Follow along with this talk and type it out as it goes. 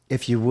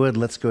If you would,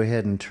 let's go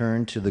ahead and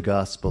turn to the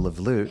Gospel of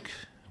Luke.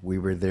 We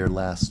were there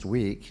last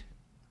week,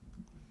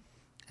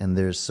 and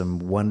there's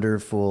some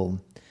wonderful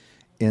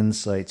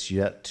insights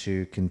yet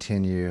to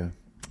continue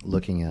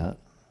looking at.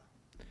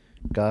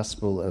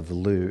 Gospel of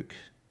Luke.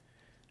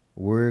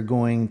 We're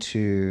going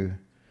to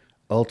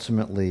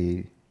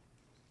ultimately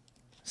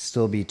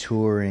still be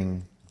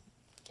touring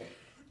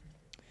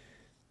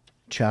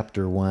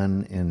chapter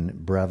 1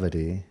 in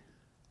brevity.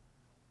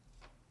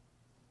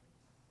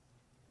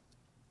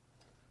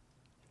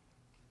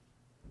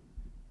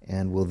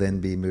 And we'll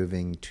then be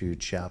moving to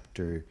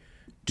chapter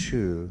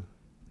 2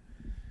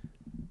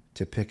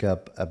 to pick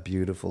up a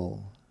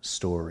beautiful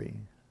story,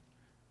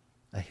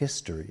 a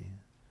history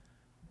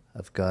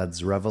of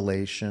God's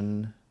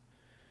revelation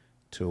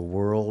to a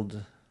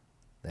world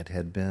that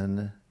had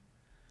been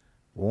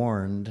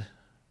warned,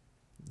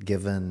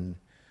 given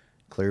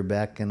clear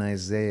back in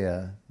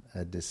Isaiah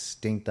a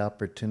distinct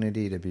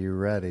opportunity to be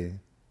ready.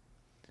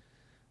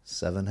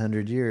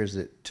 700 years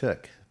it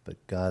took,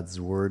 but God's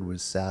word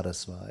was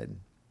satisfied.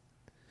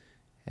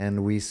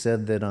 And we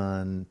said that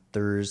on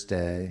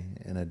Thursday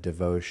in a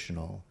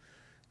devotional,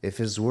 if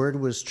his word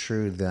was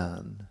true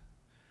then,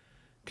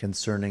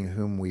 concerning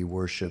whom we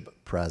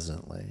worship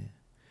presently,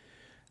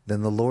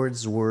 then the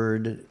Lord's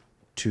word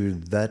to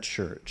the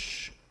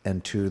church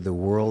and to the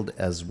world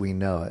as we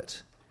know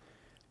it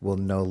will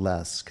no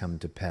less come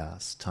to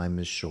pass. Time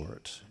is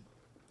short.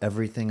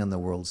 Everything on the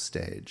world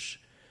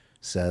stage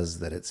says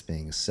that it's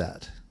being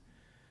set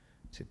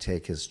to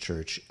take his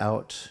church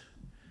out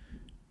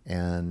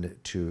and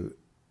to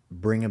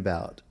bring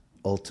about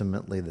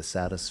ultimately the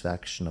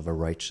satisfaction of a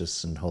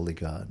righteous and holy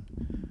God,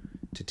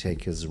 to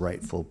take his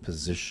rightful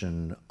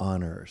position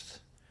on earth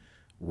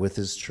with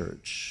his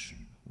church,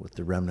 with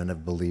the remnant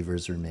of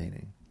believers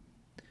remaining.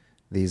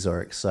 These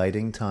are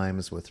exciting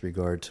times with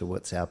regard to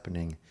what's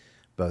happening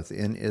both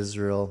in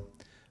Israel,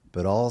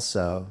 but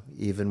also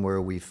even where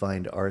we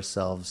find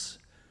ourselves,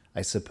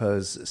 I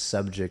suppose,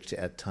 subject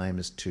at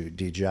times to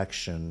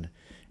dejection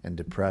and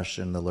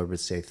depression. The Lord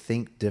would say,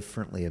 think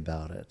differently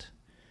about it.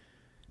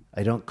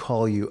 I don't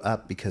call you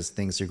up because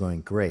things are going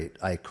great.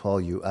 I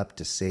call you up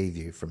to save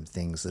you from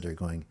things that are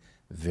going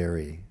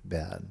very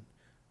bad,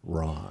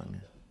 wrong.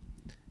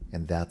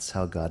 And that's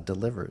how God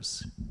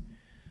delivers.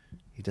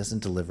 He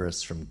doesn't deliver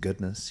us from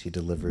goodness. He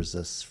delivers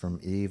us from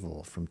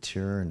evil, from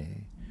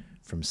tyranny,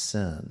 from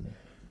sin,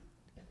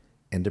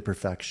 into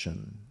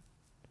perfection.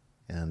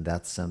 And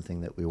that's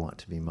something that we want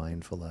to be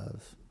mindful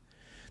of.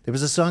 There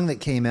was a song that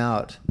came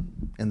out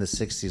in the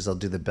 60s. I'll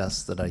do the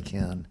best that I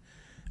can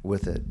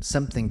with it.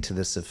 Something to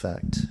this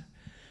effect.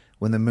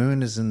 When the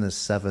moon is in the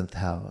 7th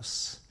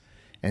house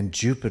and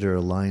Jupiter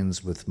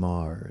aligns with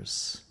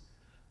Mars,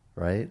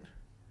 right?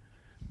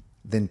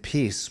 Then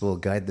peace will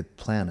guide the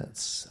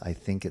planets. I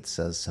think it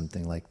says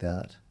something like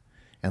that.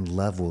 And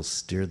love will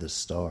steer the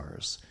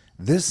stars.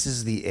 This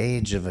is the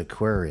age of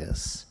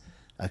Aquarius.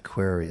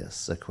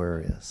 Aquarius,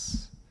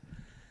 Aquarius.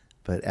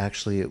 But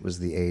actually it was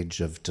the age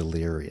of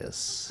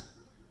Delirious.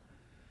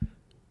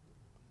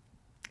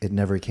 It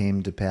never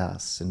came to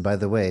pass. And by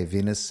the way,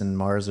 Venus and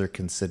Mars are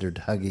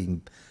considered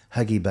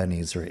huggy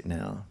bunnies right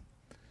now.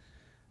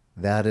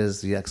 That is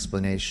the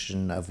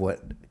explanation of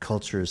what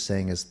culture is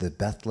saying is the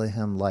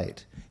Bethlehem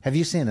light. Have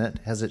you seen it?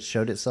 Has it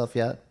showed itself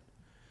yet?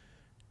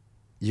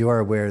 You are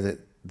aware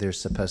that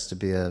there's supposed to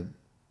be a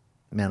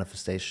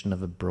manifestation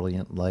of a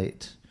brilliant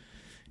light,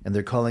 and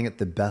they're calling it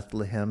the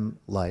Bethlehem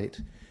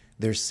light.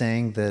 They're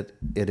saying that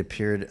it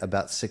appeared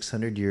about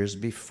 600 years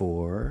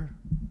before.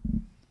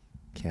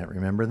 Can't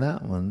remember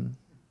that one.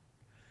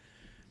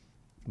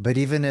 But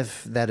even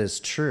if that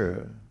is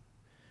true,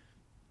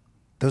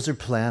 those are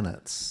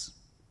planets.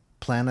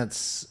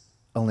 Planets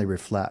only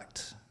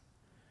reflect.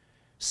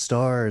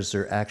 Stars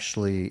are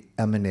actually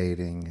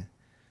emanating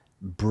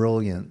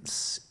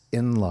brilliance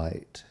in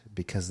light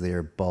because they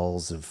are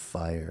balls of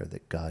fire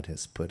that God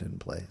has put in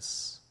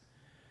place.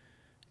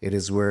 It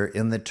is where,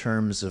 in the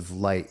terms of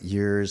light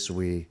years,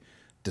 we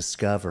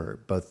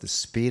discover both the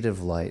speed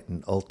of light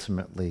and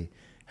ultimately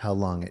how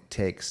long it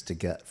takes to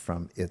get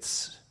from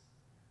its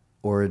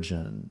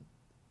origin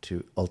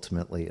to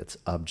ultimately its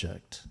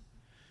object.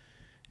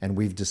 And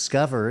we've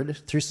discovered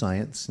through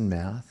science and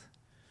math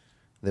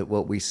that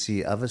what we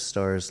see of a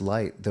star's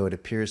light, though it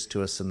appears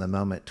to us in the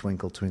moment,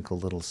 twinkle, twinkle,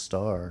 little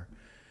star,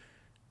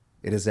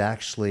 it is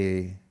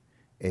actually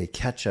a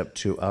catch-up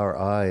to our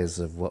eyes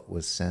of what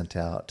was sent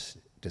out,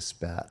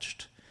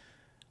 dispatched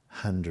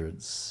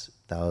hundreds,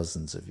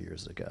 thousands of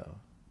years ago.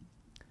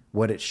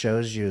 What it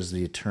shows you is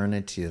the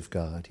eternity of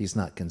God. He's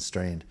not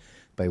constrained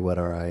by what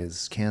our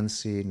eyes can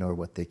see nor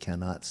what they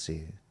cannot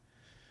see.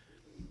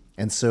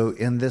 And so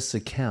in this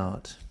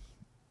account,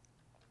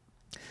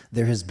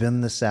 there has been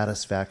the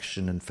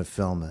satisfaction and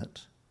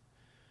fulfillment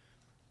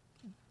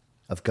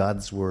of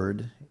God's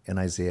word in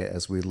Isaiah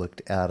as we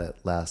looked at it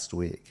last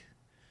week,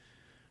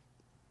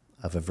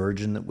 of a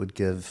virgin that would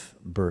give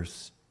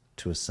birth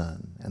to a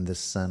son, and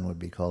this son would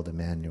be called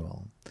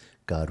Emmanuel,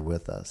 God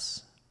with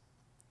us.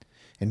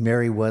 And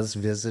Mary was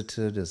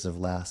visited as of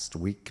last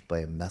week by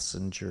a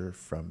messenger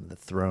from the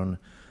throne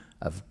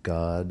of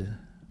God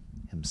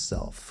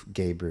himself,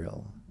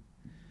 Gabriel.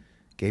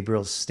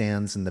 Gabriel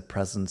stands in the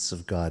presence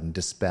of God and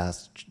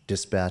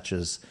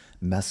dispatches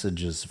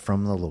messages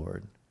from the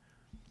Lord.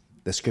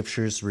 The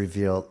scriptures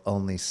reveal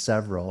only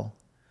several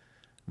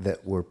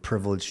that we're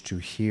privileged to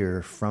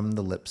hear from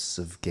the lips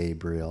of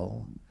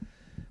Gabriel,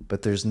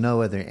 but there's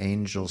no other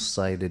angel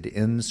cited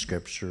in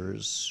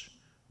scriptures,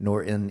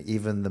 nor in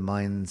even the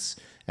minds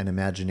and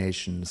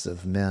imaginations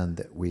of men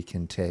that we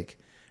can take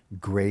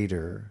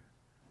greater,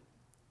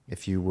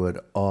 if you would,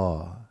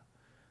 awe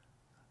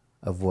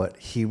of what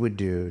he would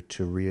do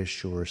to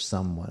reassure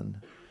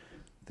someone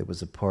that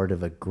was a part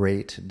of a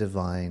great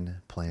divine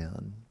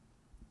plan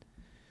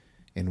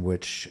in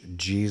which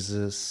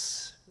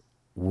Jesus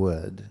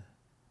would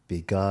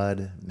be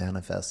God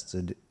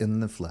manifested in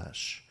the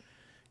flesh,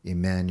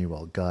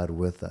 Emmanuel, God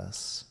with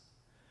us.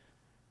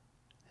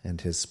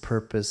 And his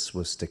purpose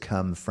was to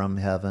come from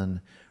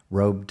heaven,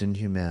 robed in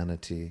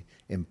humanity,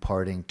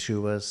 imparting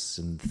to us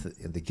in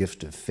the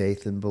gift of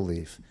faith and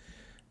belief,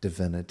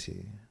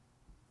 divinity.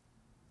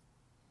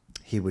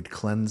 He would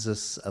cleanse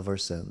us of our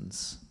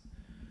sins.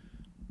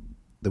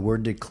 The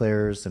word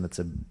declares, and it's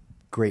a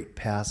great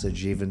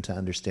passage even to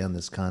understand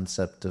this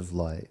concept of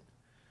light,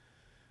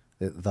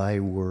 that thy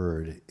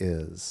word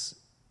is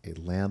a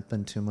lamp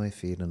unto my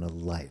feet and a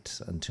light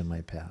unto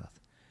my path.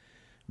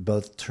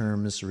 Both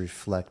terms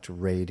reflect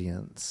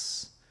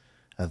radiance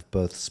of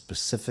both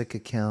specific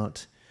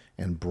account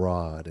and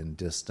broad and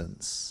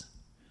distance.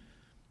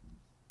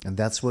 And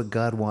that's what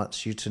God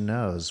wants you to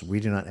know, is we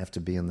do not have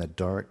to be in the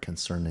dark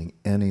concerning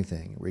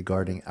anything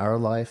regarding our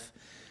life,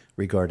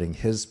 regarding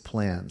his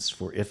plans.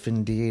 For if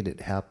indeed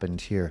it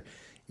happened here,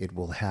 it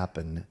will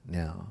happen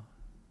now.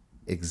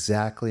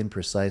 Exactly and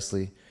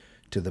precisely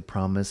to the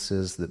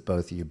promises that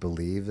both you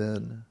believe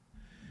in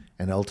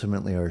and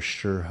ultimately our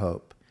sure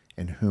hope,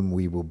 in whom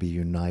we will be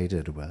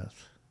united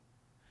with.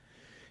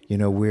 You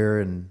know, we're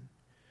in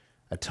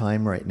a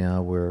time right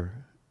now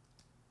where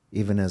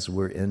even as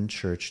we're in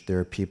church, there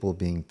are people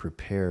being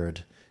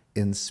prepared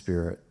in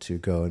spirit to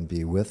go and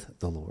be with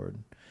the Lord.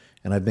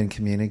 And I've been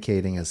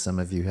communicating, as some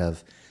of you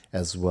have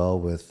as well,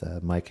 with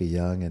Micah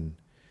Young and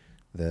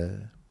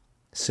the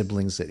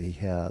siblings that he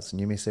has. And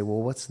you may say,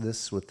 well, what's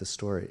this with the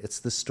story? It's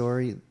the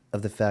story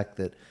of the fact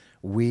that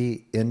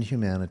we in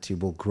humanity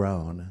will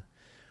groan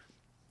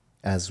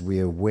as we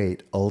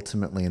await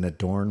ultimately an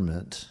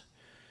adornment,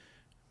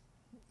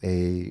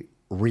 a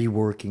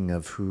reworking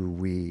of who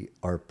we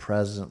are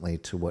presently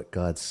to what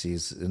God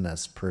sees in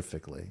us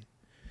perfectly.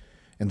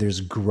 And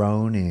there's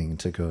groaning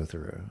to go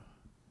through.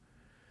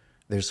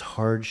 There's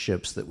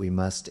hardships that we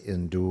must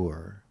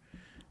endure.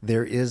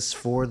 There is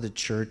for the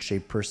church a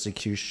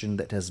persecution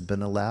that has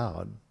been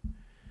allowed.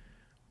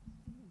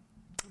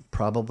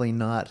 Probably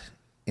not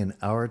in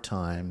our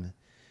time,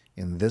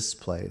 in this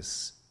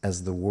place,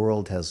 as the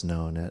world has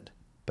known it,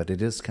 but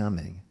it is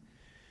coming.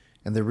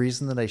 And the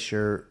reason that I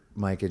share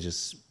Micah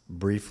just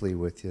briefly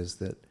with you is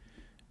that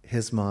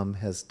his mom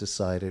has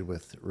decided,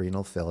 with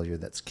renal failure,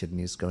 that's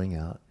kidneys going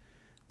out,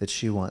 that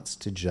she wants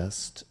to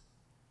just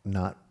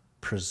not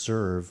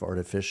preserve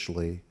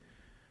artificially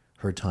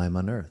her time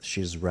on earth.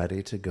 She's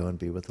ready to go and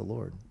be with the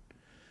Lord.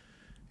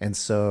 And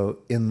so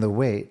in the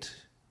wait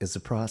is a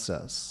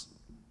process.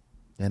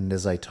 And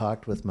as I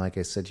talked with Mike,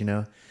 I said, you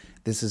know,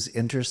 this is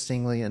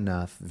interestingly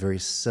enough very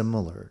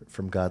similar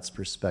from God's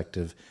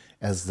perspective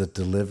as the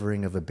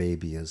delivering of a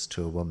baby is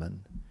to a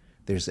woman.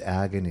 There's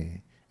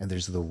agony, and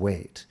there's the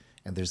wait,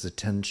 and there's the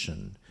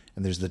tension,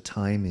 and there's the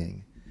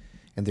timing,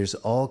 and there's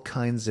all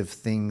kinds of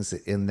things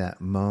that in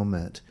that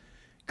moment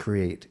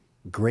create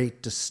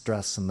great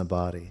distress in the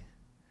body.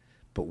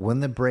 But when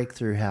the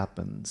breakthrough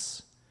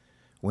happens,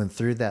 when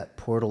through that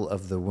portal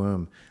of the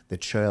womb, the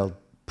child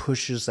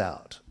pushes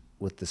out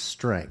with the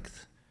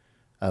strength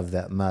of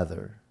that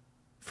mother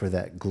for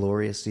that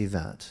glorious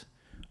event,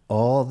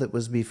 all that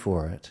was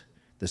before it,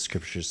 the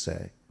scriptures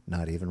say,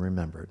 not even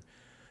remembered.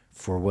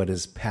 For what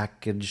is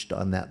packaged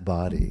on that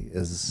body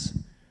is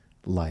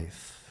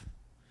life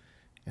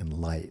and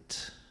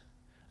light,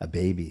 a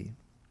baby.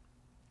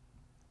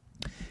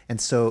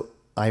 And so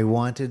I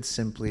wanted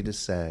simply to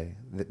say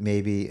that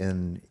maybe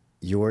in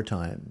your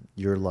time,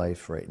 your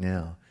life right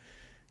now,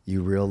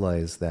 you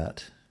realize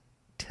that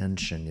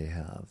tension you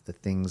have, the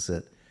things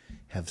that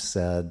have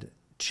said,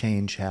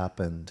 change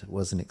happened,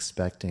 wasn't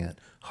expecting it,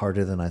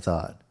 harder than I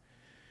thought.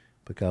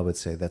 But God would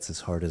say, that's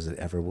as hard as it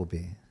ever will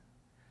be,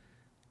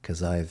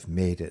 because I've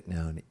made it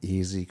now an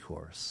easy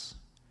course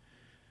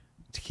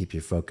to keep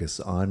your focus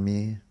on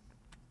me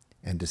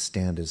and to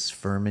stand as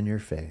firm in your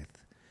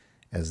faith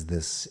as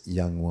this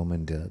young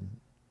woman did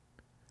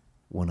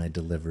when I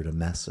delivered a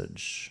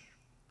message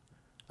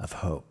of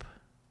hope.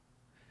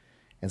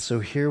 And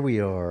so here we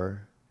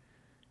are.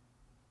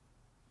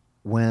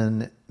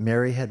 When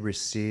Mary had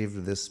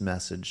received this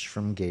message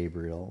from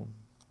Gabriel,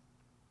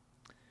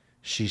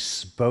 she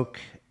spoke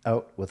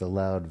out with a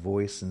loud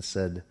voice and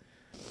said,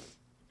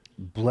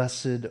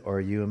 "Blessed are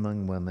you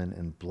among women,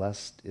 and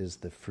blessed is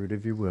the fruit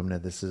of your womb." Now,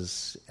 this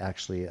is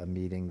actually a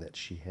meeting that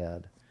she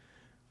had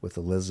with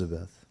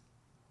Elizabeth.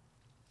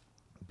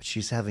 But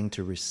she's having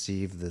to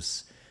receive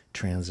this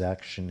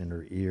transaction in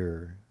her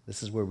ear.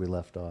 This is where we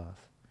left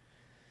off.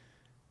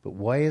 But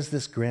why is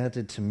this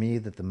granted to me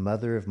that the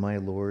mother of my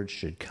Lord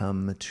should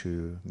come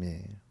to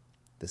me?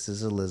 This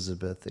is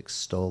Elizabeth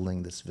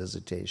extolling this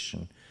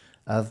visitation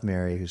of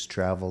Mary, who's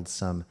traveled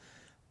some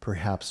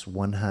perhaps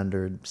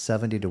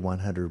 70 to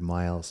 100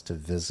 miles to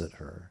visit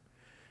her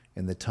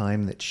in the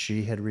time that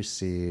she had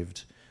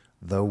received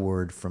the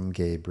word from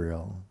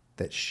Gabriel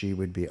that she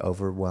would be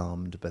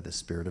overwhelmed by the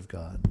Spirit of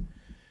God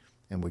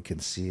and would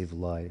conceive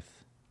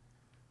life.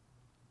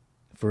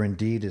 For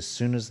indeed, as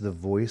soon as the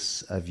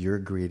voice of your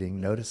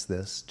greeting, notice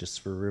this, just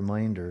for a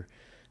reminder,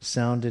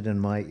 sounded in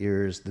my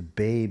ears, the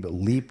babe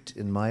leaped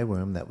in my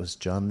womb. That was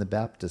John the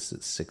Baptist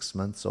at 6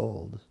 months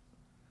old.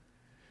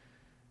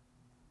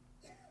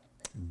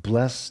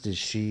 Blessed is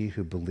she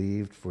who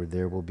believed, for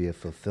there will be a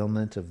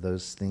fulfillment of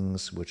those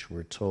things which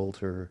were told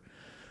her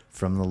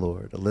from the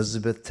Lord.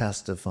 Elizabeth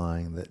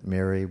testifying that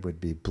Mary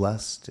would be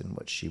blessed in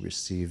what she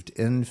received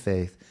in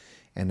faith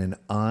and in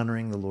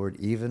honoring the Lord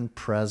even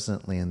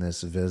presently in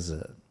this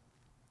visit.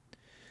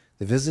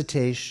 The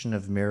visitation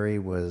of Mary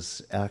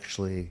was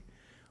actually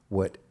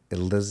what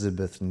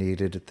Elizabeth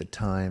needed at the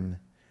time,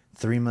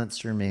 3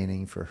 months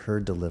remaining for her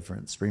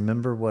deliverance.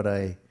 Remember what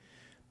I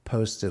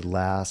posted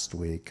last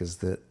week is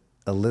that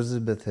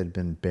Elizabeth had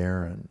been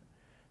barren.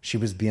 She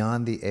was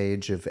beyond the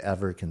age of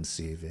ever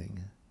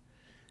conceiving.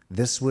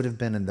 This would have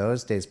been in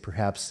those days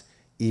perhaps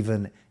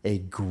even a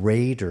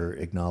greater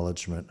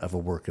acknowledgement of a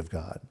work of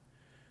God.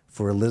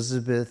 For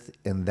Elizabeth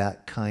in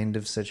that kind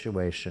of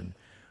situation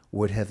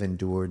would have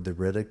endured the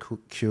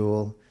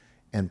ridicule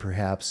and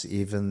perhaps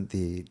even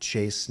the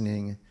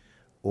chastening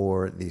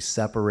or the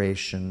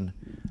separation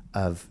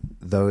of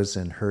those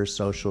in her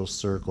social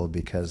circle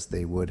because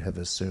they would have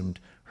assumed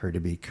her to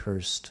be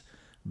cursed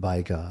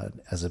by God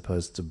as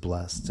opposed to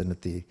blessed. And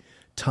at the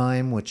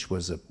time, which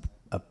was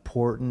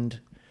important,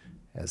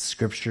 as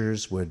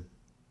scriptures would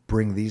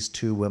bring these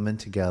two women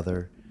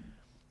together,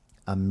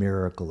 a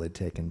miracle had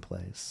taken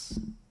place.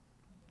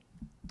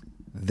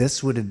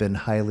 This would have been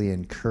highly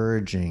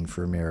encouraging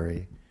for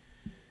Mary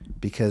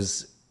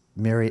because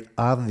Mary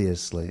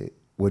obviously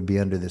would be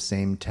under the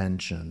same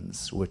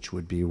tensions, which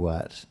would be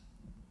what?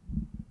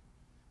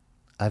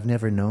 I've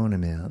never known a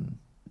man.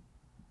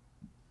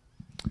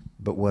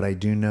 But what I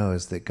do know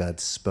is that God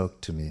spoke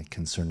to me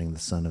concerning the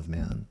Son of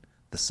Man,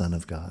 the Son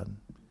of God.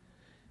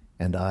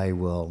 And I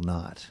will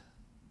not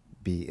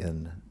be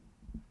in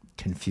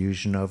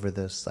confusion over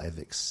this. I've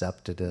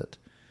accepted it.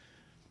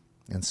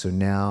 And so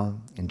now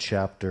in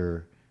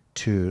chapter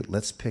 2,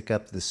 let's pick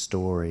up the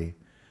story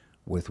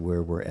with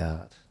where we're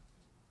at.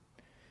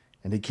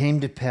 And it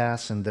came to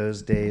pass in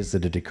those days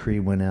that a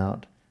decree went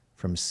out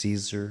from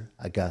Caesar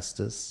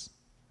Augustus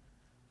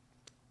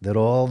that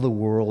all the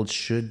world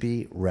should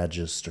be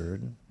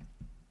registered.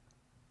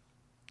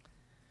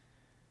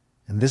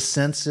 And this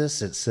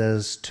census, it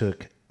says,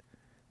 took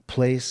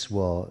place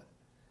while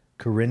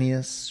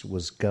Quirinius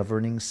was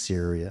governing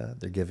Syria.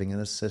 They're giving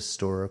us a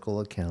historical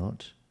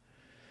account.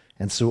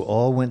 And so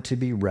all went to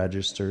be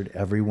registered,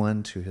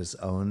 everyone to his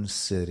own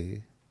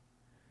city.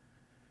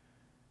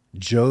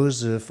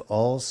 Joseph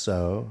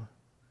also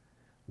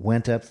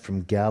went up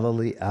from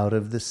Galilee out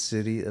of the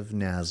city of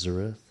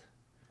Nazareth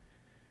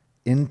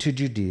into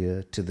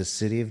Judea to the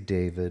city of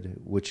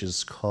David, which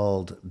is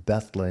called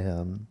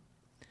Bethlehem,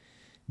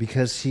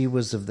 because he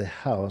was of the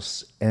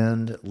house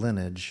and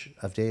lineage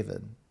of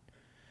David.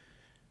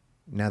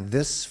 Now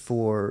this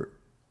for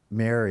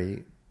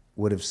Mary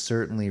would have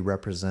certainly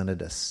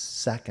represented a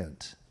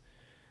second,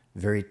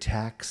 very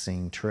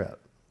taxing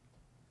trip.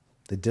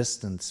 The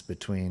distance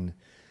between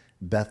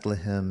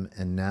Bethlehem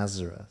and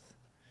Nazareth,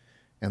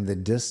 and the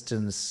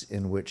distance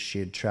in which she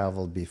had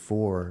traveled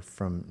before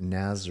from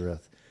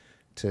Nazareth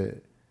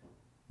to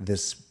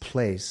this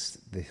place,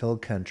 the hill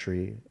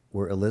country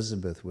where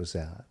Elizabeth was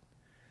at.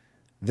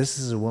 This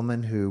is a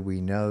woman who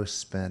we know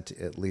spent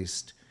at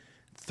least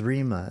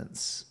 3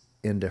 months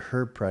into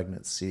her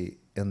pregnancy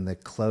in the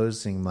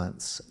closing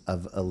months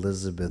of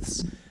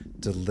Elizabeth's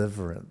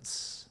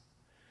deliverance.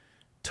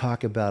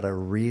 Talk about a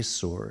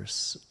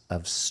resource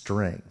of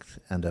strength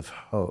and of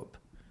hope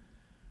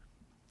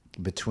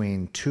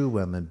between two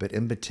women, but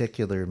in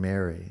particular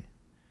Mary.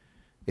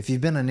 If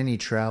you've been on any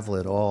travel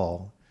at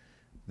all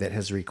that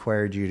has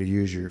required you to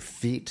use your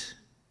feet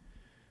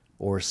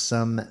or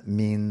some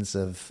means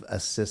of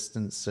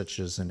assistance such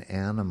as an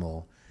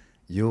animal,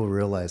 you'll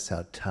realize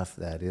how tough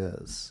that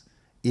is.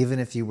 Even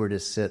if you were to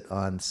sit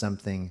on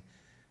something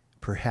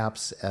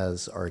perhaps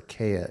as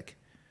archaic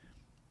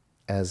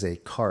as a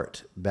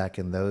cart back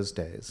in those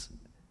days,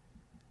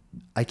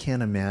 I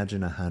can't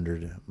imagine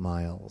 100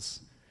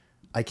 miles.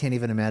 I can't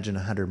even imagine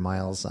 100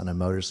 miles on a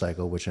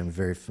motorcycle, which I'm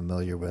very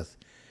familiar with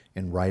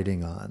and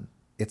riding on.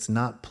 It's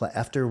not,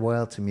 after a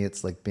while to me,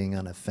 it's like being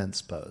on a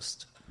fence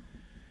post.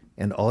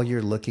 And all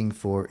you're looking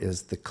for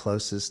is the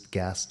closest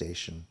gas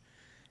station.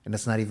 And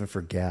it's not even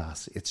for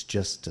gas, it's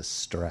just to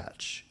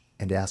stretch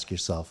and ask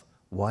yourself,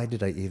 why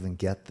did I even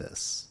get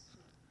this?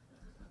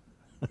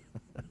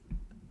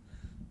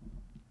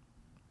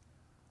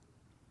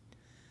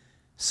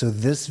 So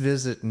this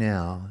visit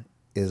now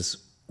is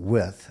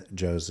with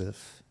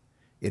Joseph.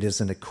 It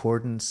is in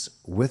accordance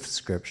with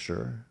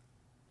Scripture.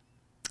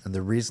 And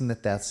the reason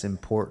that that's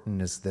important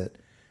is that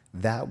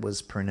that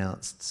was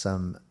pronounced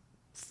some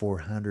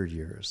 400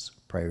 years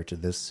prior to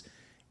this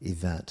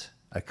event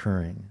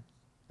occurring.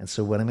 And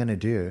so what I'm going to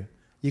do,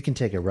 you can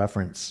take a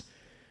reference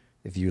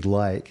if you'd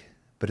like,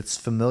 but it's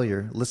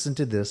familiar. Listen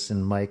to this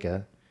in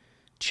Micah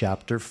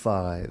chapter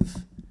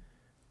 5,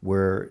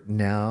 where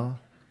now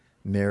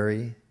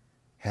Mary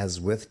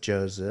has with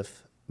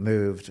Joseph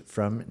moved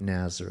from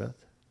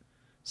Nazareth,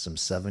 some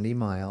 70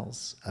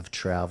 miles of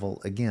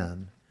travel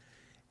again,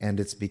 and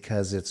it's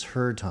because it's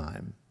her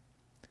time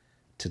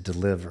to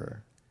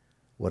deliver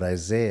what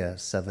Isaiah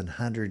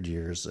 700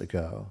 years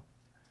ago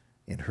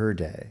in her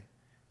day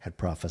had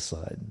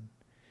prophesied.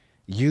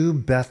 You,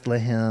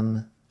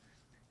 Bethlehem,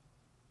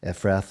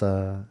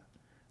 Ephrathah,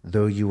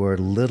 though you are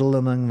little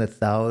among the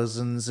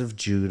thousands of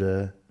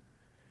Judah,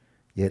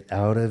 yet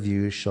out of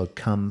you shall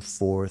come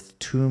forth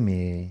to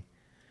me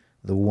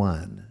the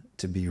one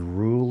to be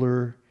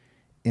ruler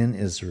in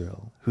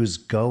Israel, whose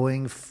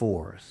going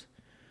forth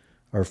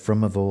are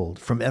from of old,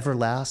 from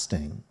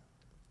everlasting.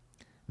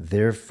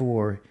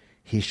 Therefore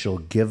he shall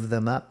give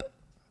them up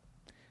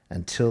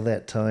until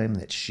that time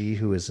that she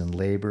who is in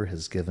labor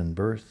has given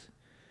birth.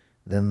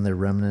 Then the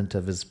remnant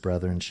of his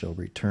brethren shall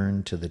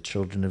return to the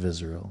children of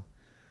Israel.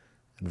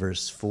 And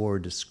verse 4,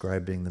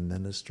 describing the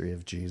ministry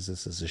of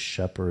Jesus as a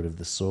shepherd of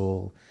the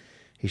soul,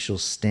 he shall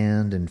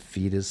stand and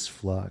feed his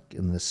flock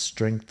in the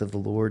strength of the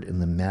Lord, in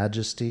the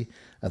majesty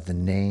of the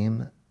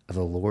name of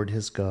the Lord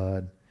his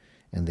God,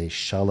 and they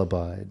shall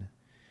abide.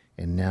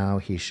 And now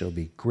he shall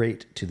be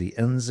great to the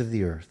ends of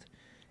the earth,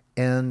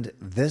 and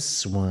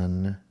this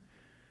one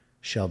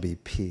shall be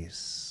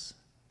peace.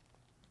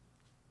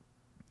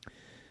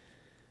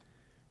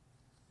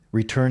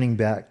 Returning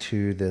back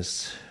to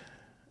this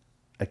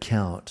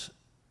account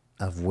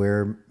of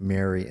where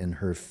Mary in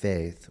her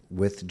faith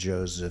with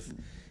Joseph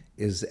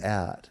is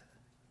at,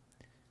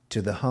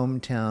 to the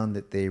hometown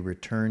that they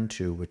return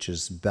to, which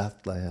is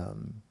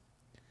Bethlehem,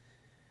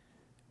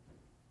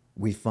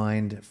 we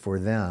find for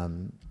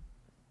them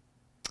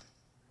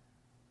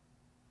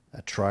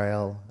a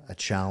trial, a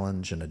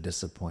challenge, and a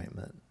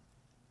disappointment.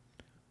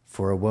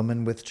 For a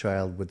woman with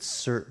child would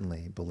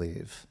certainly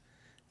believe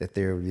that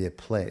there would be a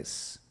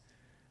place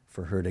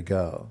for her to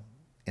go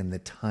in the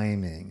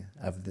timing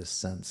of this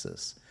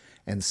census,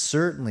 and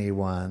certainly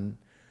one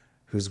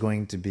who's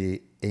going to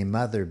be a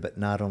mother, but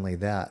not only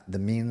that, the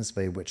means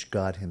by which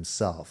God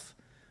himself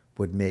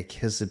would make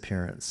his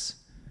appearance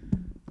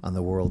on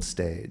the world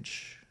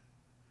stage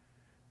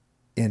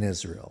in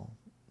Israel,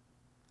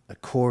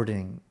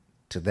 according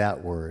to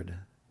that word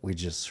we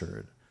just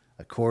heard,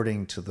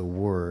 according to the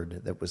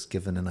word that was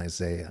given in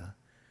Isaiah.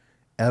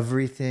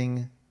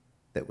 Everything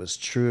that was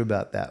true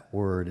about that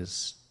word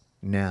is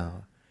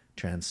now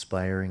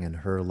transpiring in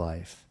her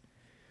life.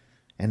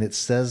 And it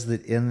says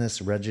that in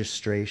this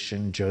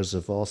registration,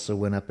 Joseph also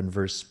went up in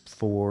verse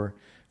 4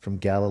 from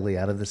Galilee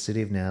out of the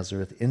city of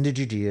Nazareth into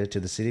Judea to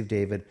the city of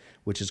David,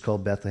 which is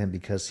called Bethlehem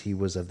because he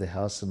was of the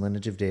house and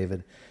lineage of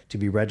David, to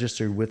be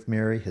registered with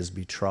Mary, his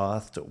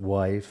betrothed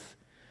wife,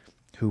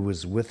 who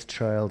was with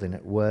child. And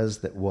it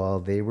was that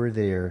while they were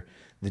there,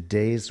 the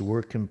days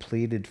were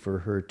completed for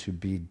her to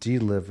be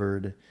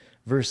delivered.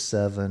 Verse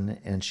 7,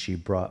 and she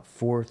brought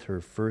forth her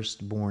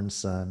firstborn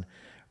son,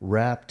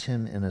 wrapped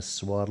him in a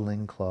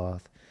swaddling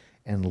cloth,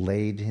 and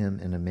laid him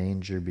in a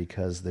manger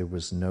because there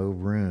was no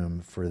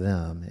room for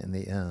them in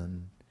the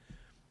inn.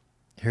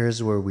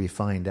 Here's where we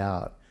find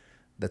out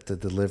that the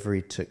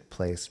delivery took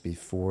place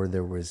before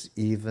there was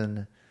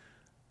even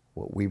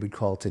what we would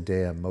call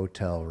today a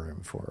motel room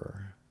for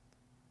her.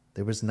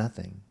 There was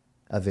nothing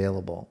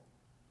available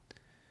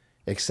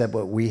except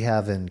what we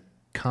have in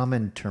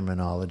common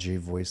terminology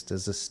voiced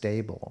as a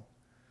stable.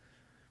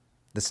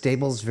 The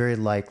stable is very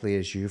likely,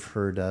 as you've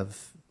heard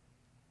of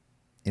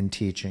in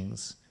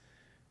teachings,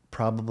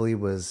 probably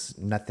was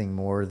nothing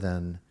more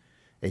than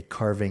a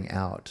carving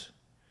out,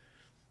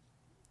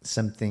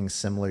 something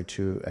similar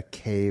to a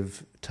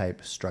cave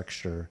type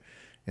structure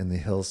in the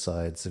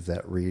hillsides of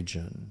that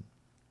region.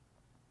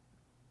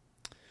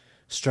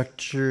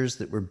 Structures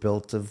that were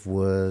built of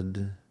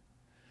wood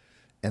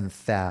and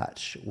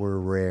thatch were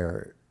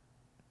rare.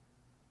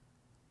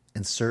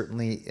 And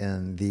certainly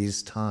in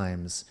these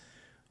times,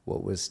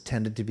 what was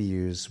tended to be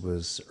used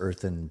was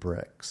earthen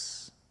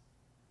bricks,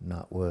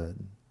 not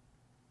wood.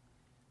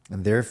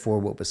 And therefore,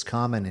 what was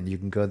common, and you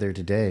can go there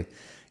today,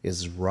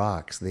 is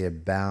rocks. They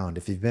abound.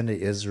 If you've been to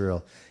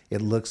Israel,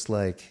 it looks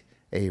like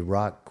a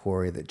rock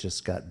quarry that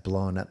just got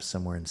blown up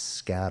somewhere and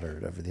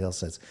scattered over the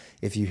hillsides.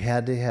 If you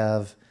had to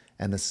have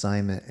an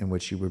assignment in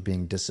which you were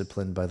being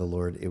disciplined by the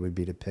Lord, it would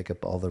be to pick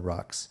up all the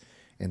rocks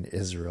in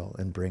Israel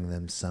and bring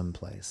them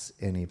someplace,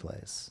 any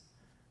place.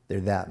 There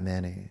are that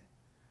many.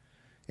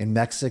 In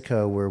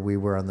Mexico, where we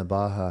were on the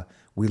Baja,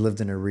 we lived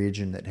in a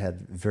region that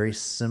had very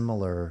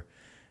similar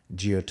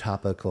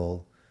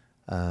geotopical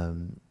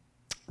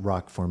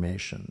rock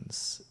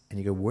formations. And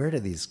you go, where do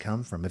these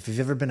come from? If you've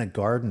ever been a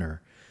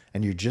gardener,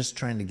 and you're just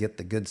trying to get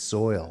the good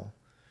soil,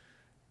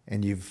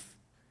 and you've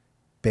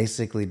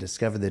basically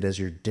discovered that as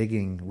you're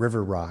digging,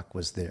 river rock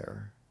was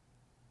there.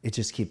 It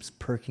just keeps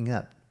perking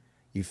up.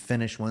 You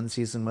finish one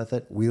season with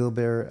it,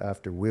 wheelbarrow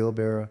after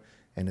wheelbarrow,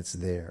 and it's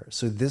there.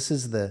 So this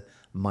is the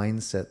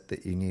mindset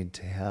that you need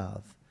to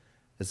have,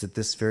 is that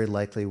this very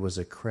likely was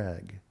a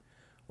crag,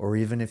 or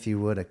even if you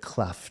would, a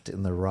cleft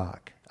in the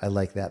rock. I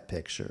like that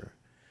picture.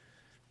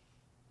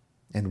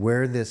 And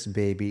where this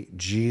baby,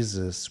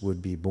 Jesus,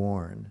 would be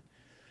born,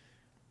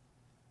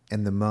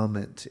 and the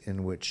moment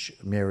in which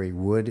Mary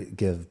would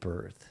give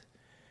birth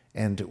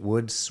and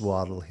would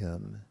swaddle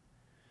him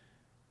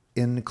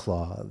in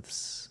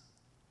cloths,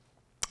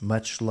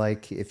 much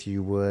like, if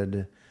you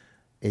would,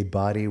 a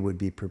body would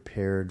be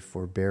prepared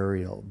for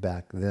burial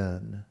back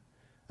then.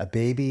 A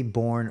baby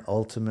born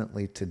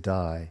ultimately to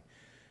die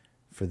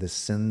for the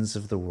sins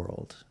of the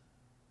world,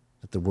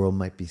 that the world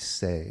might be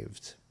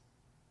saved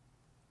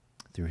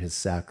through his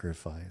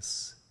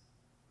sacrifice.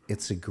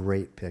 It's a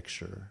great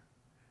picture.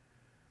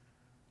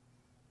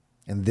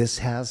 And this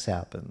has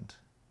happened.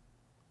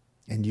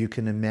 And you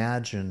can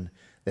imagine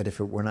that if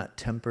it were not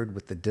tempered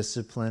with the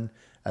discipline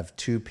of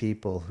two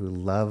people who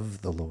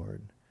love the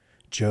Lord,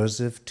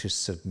 Joseph to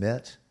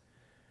submit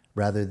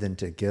rather than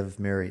to give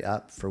Mary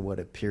up for what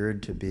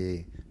appeared to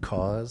be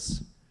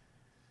cause,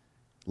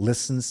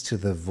 listens to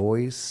the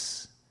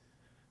voice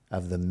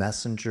of the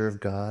messenger of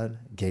God,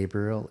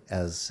 Gabriel,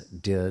 as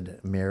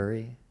did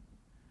Mary,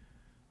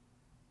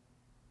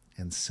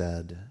 and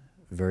said,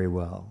 "Very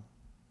well.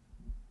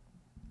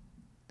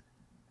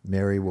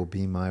 Mary will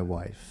be my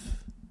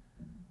wife,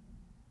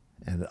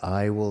 and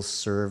I will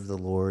serve the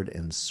Lord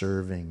in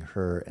serving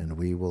her, and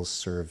we will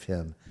serve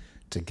him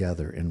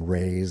together in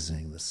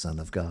raising the Son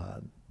of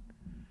God."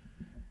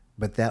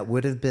 But that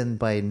would have been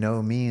by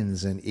no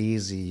means an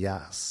easy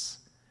yes,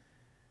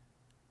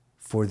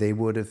 for they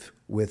would have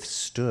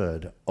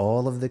withstood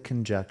all of the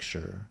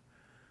conjecture,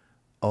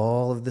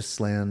 all of the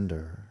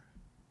slander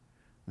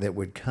that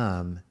would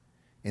come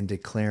in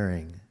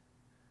declaring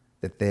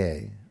that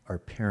they are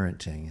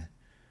parenting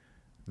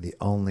the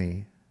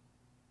only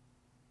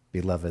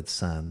beloved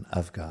Son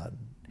of God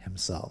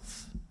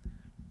himself,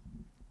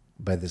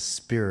 by the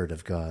Spirit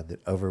of God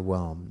that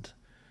overwhelmed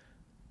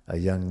a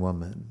young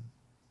woman,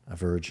 a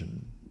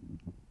virgin.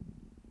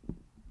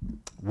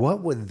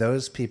 What would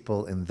those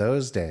people in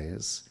those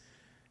days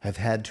have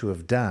had to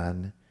have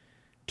done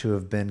to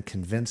have been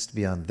convinced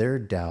beyond their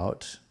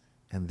doubt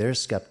and their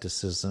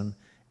skepticism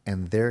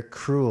and their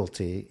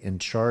cruelty in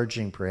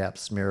charging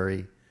perhaps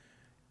Mary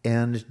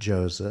and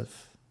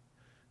Joseph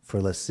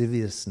for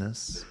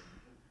lasciviousness?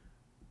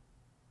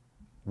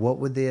 What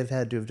would they have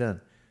had to have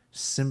done?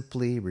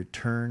 Simply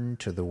return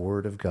to the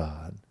Word of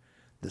God,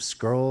 the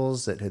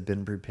scrolls that had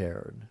been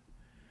prepared.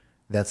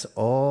 That's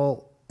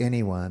all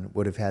anyone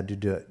would have had to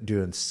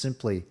do, and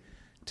simply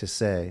to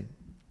say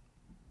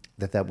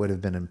that would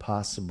have been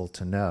impossible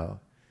to know.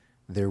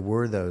 There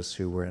were those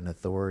who were in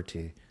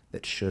authority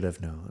that should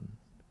have known.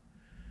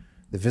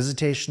 The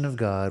visitation of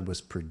God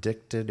was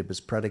predicted, it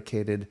was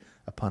predicated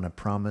upon a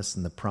promise,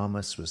 and the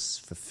promise was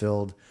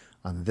fulfilled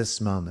on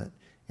this moment.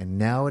 And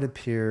now it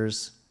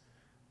appears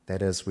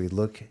that as we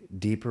look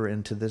deeper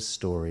into this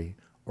story,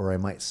 or I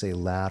might say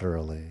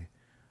laterally,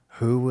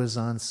 who was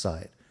on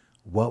site?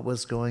 What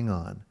was going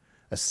on?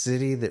 A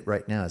city that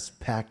right now is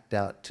packed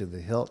out to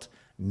the hilt,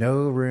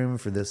 no room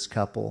for this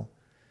couple,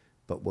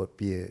 but what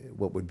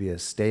would be a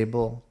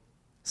stable,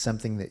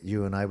 something that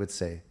you and I would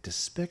say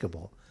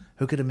despicable.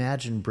 Who could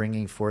imagine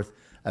bringing forth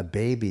a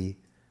baby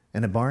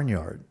in a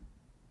barnyard,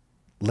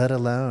 let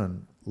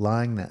alone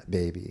lying that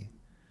baby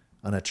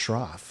on a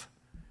trough,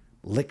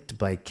 licked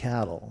by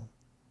cattle,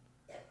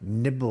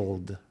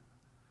 nibbled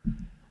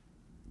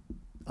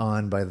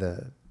on by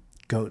the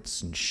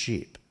goats and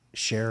sheep,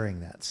 sharing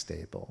that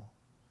stable?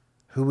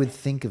 Who would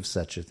think of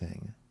such a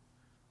thing?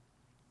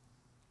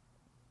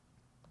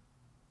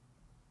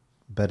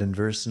 But in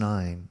verse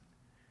 9,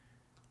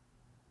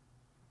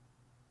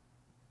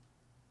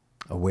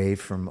 away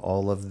from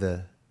all of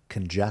the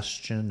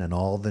congestion and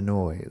all the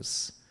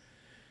noise,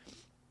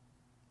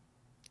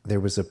 there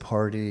was a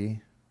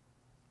party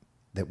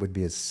that would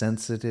be as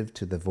sensitive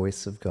to the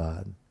voice of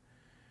God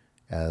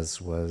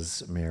as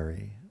was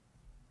Mary.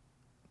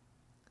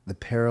 The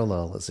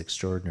parallel is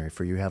extraordinary,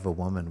 for you have a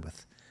woman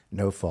with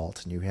no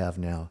fault, and you have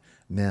now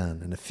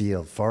men in a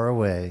field far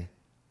away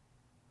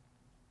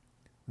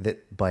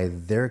that by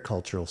their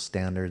cultural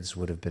standards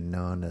would have been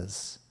known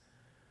as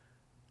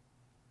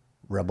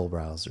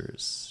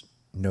rebel-rousers,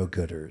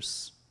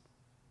 no-gooders,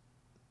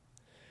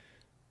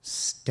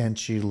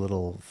 stenchy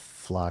little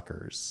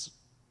flockers.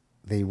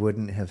 They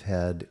wouldn't have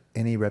had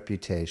any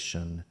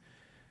reputation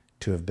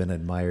to have been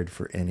admired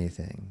for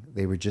anything.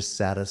 They were just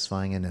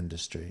satisfying an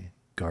industry,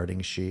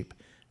 guarding sheep,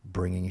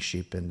 bringing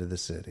sheep into the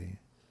city.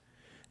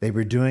 They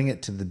were doing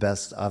it to the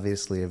best,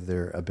 obviously, of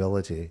their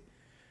ability,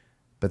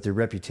 but their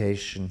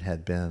reputation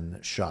had been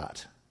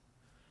shot.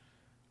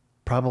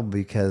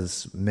 Probably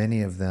because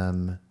many of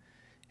them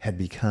had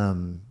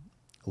become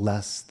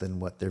less than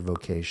what their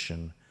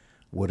vocation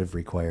would have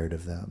required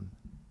of them.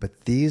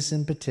 But these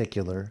in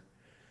particular,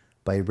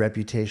 by a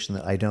reputation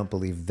that I don't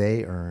believe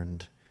they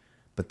earned,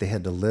 but they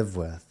had to live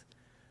with,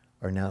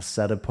 are now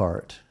set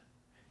apart.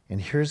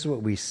 And here's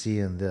what we see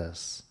in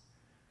this.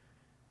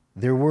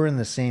 There were in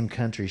the same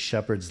country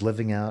shepherds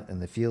living out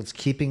in the fields,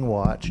 keeping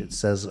watch, it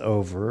says,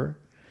 over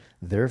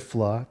their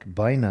flock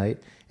by night.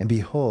 And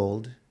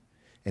behold,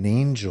 an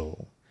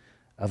angel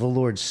of the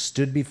Lord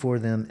stood before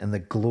them, and the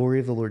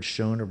glory of the Lord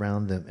shone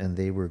around them, and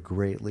they were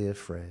greatly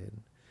afraid.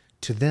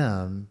 To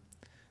them,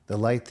 the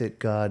light that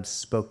God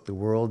spoke the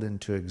world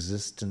into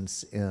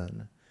existence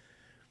in,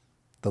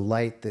 the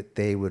light that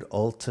they would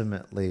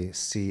ultimately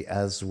see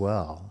as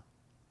well,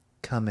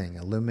 coming,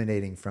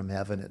 illuminating from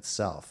heaven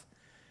itself,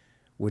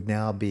 would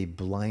now be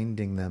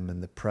blinding them in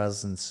the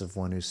presence of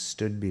one who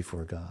stood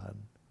before God.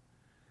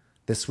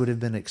 This would have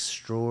been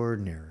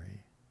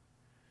extraordinary.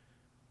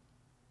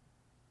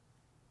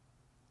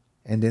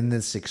 And in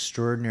this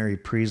extraordinary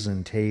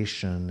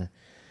presentation,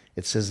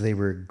 it says they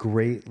were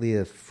greatly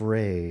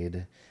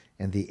afraid.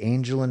 And the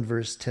angel in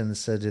verse 10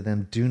 said to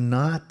them, "Do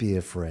not be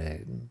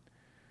afraid.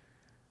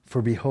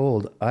 For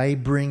behold, I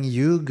bring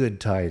you good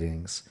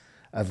tidings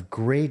of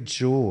great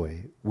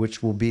joy,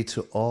 which will be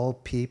to all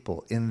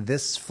people." In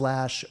this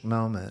flash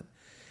moment,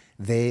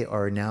 they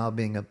are now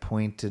being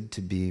appointed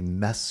to be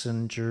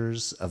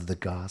messengers of the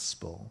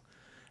gospel.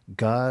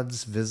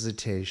 God's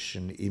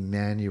visitation,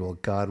 Emmanuel,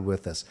 God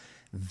with us.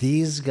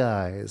 These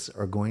guys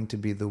are going to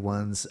be the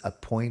ones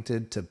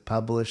appointed to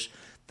publish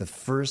the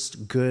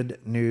first good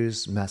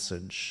news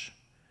message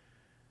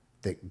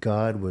that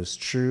God was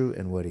true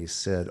in what he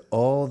said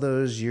all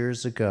those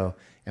years ago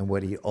and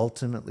what he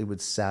ultimately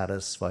would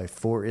satisfy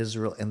for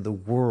Israel and the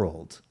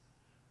world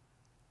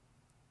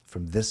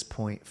from this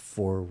point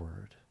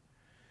forward.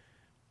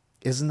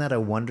 Isn't that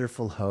a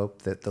wonderful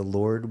hope that the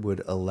Lord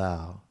would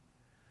allow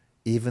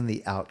even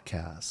the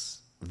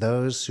outcasts,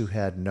 those who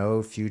had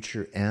no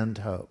future and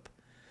hope,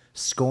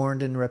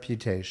 scorned in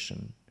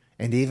reputation,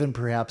 and even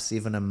perhaps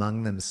even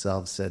among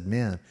themselves said,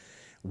 "Man,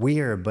 we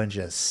are a bunch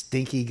of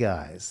stinky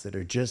guys that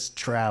are just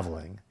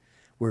traveling.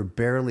 We're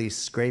barely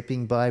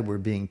scraping by. We're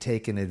being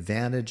taken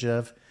advantage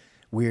of.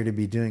 We are to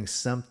be doing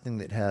something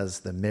that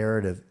has the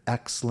merit of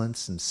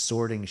excellence and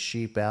sorting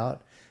sheep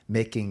out,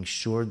 making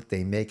sure that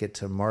they make it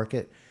to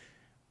market,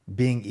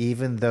 being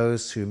even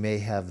those who may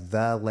have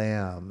the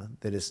lamb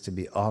that is to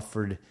be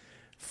offered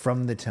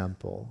from the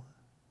temple."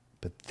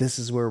 But this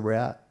is where we're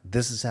at.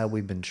 This is how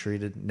we've been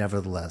treated.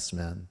 Nevertheless,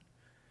 men,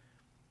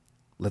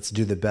 let's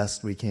do the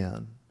best we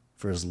can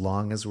for as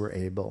long as we're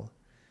able.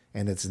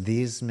 And it's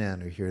these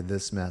men who hear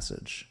this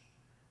message.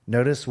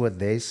 Notice what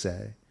they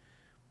say.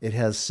 It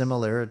has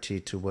similarity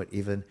to what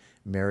even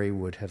Mary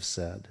would have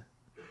said.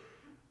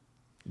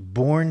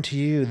 "Born to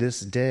you this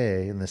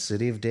day in the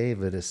city of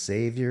David a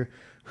Savior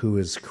who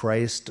is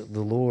Christ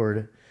the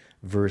Lord."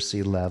 Verse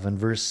 11.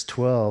 Verse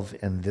 12,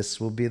 "And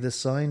this will be the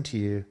sign to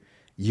you.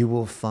 You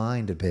will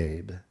find a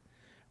babe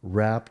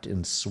wrapped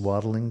in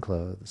swaddling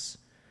clothes,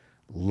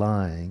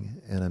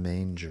 lying in a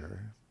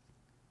manger."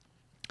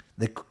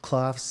 The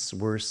cloths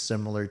were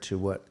similar to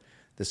what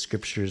the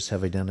scriptures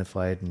have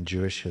identified in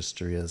Jewish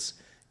history as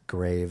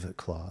grave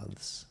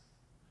cloths.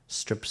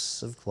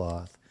 Strips of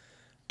cloth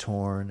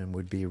torn and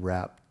would be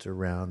wrapped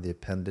around the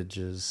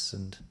appendages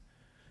and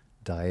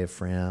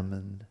diaphragm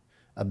and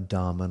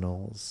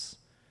abdominals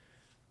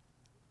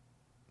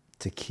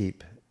to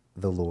keep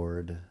the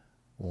Lord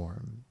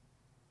warm.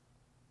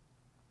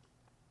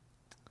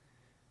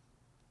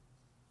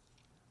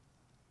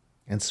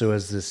 And so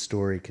as this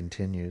story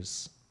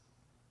continues,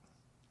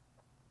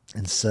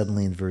 and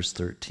suddenly in verse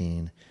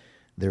 13,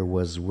 there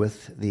was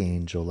with the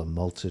angel a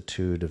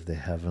multitude of the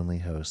heavenly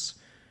hosts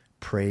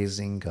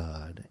praising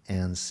God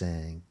and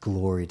saying,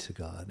 "Glory to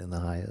God in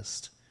the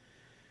highest,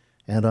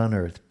 and on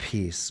earth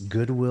peace,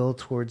 goodwill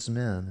towards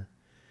men."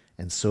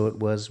 And so it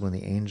was when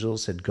the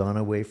angels had gone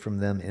away from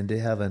them into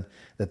heaven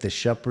that the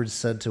shepherds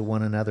said to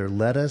one another,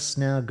 "Let us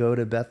now go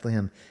to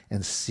Bethlehem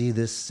and see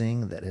this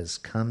thing that has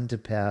come to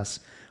pass,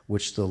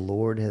 which the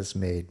Lord has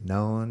made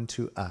known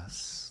to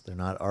us." They're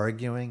not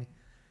arguing.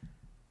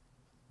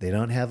 They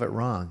don't have it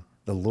wrong.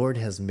 The Lord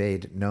has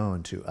made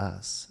known to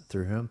us.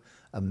 Through whom?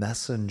 A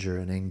messenger,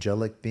 an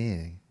angelic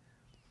being.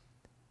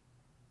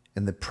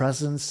 In the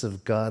presence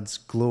of God's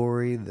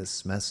glory,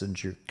 this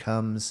messenger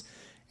comes,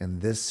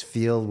 and this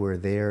field where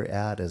they are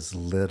at is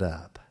lit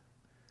up.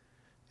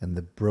 In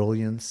the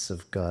brilliance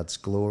of God's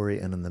glory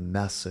and in the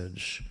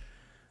message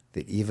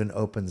that even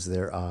opens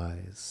their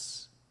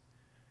eyes.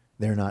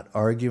 They're not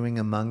arguing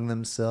among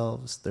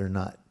themselves. They're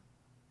not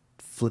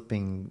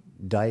flipping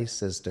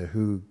dice as to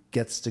who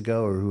gets to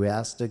go or who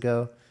has to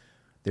go.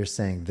 They're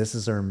saying, this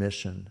is our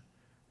mission.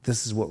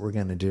 This is what we're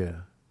going to do.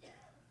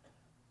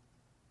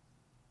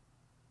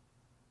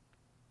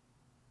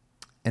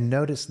 And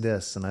notice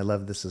this, and I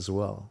love this as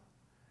well.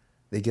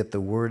 They get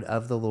the word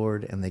of the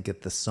Lord and they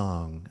get the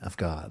song of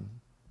God.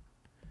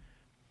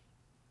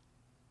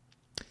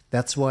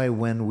 That's why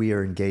when we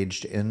are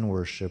engaged in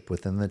worship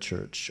within the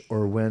church,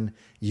 or when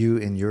you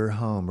in your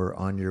home are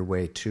on your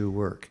way to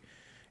work,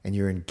 and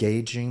you're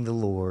engaging the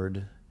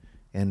Lord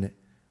in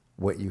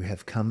what you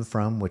have come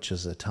from, which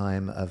is a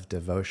time of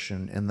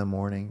devotion in the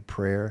morning,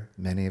 prayer.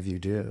 Many of you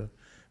do.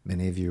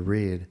 Many of you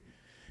read.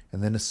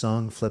 And then a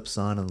song flips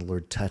on and the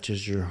Lord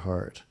touches your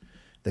heart.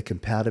 The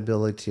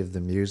compatibility of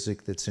the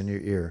music that's in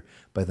your ear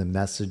by the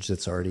message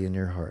that's already in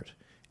your heart.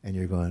 And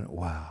you're going,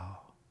 wow.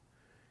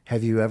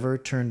 Have you ever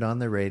turned on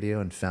the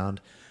radio and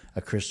found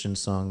a Christian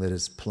song that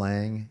is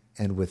playing,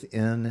 and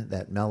within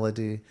that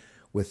melody,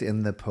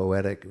 within the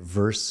poetic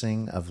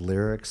versing of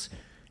lyrics,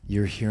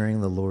 you're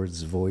hearing the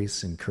Lord's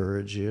voice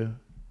encourage you?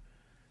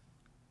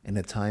 In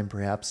a time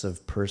perhaps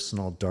of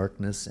personal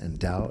darkness and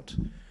doubt,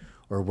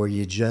 or where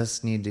you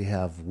just need to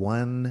have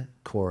one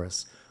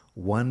chorus,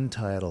 one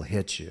title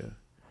hit you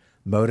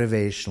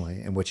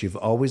motivationally, and what you've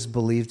always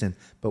believed in,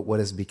 but what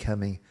is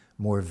becoming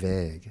more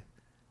vague,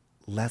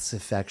 less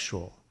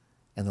effectual,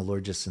 and the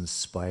Lord just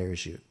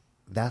inspires you.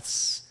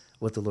 That's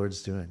what the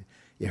Lord's doing.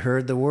 You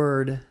heard the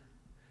word,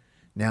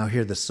 now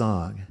hear the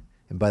song,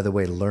 and by the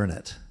way, learn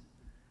it,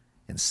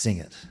 and sing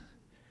it,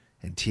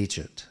 and teach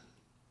it.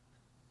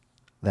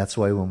 That's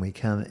why when we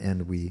come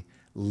and we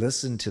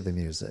listen to the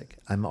music,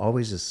 I'm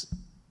always just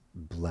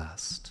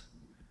blessed.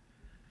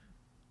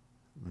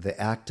 The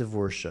act of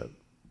worship,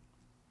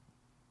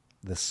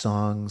 the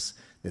songs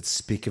that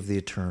speak of the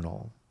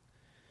eternal,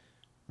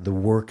 the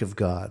work of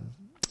God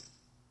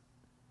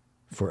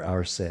for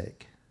our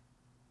sake.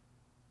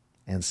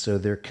 And so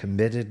they're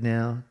committed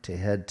now to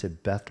head to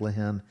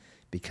Bethlehem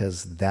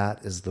because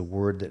that is the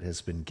word that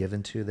has been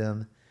given to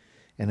them.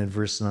 And in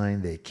verse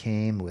 9, they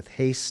came with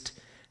haste,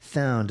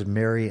 found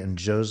Mary and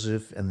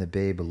Joseph and the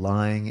babe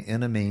lying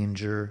in a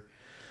manger.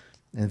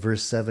 In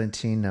verse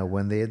 17, now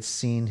when they had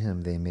seen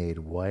him, they made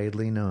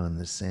widely known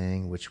the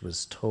saying which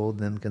was told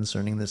them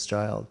concerning this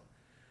child.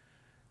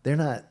 They're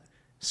not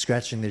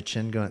scratching their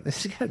chin going,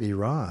 this has got to be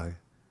wrong.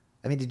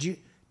 I mean, did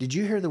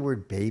you hear the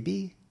word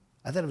baby?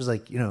 I thought it was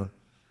like,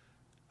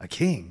 a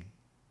king,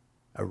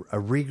 a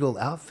regal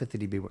outfit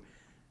that he'd be wearing.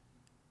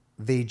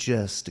 They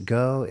just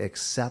go,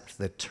 accept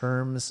the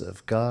terms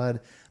of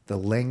God, the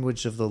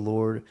language of the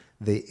Lord.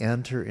 They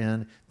enter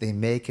in. They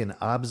make an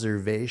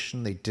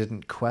observation. They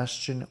didn't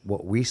question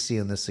what we see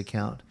in this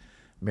account.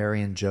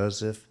 Mary and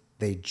Joseph,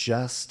 they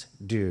just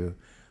do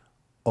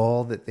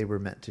all that they were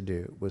meant to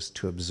do, was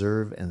to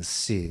observe and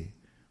see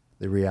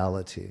the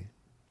reality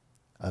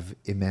of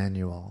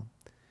Emmanuel,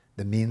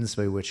 the means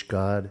by which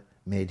God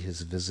made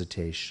his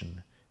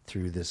visitation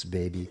through this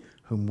baby,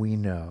 whom we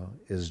know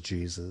is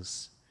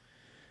Jesus.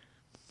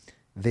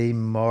 They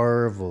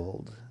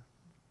marveled.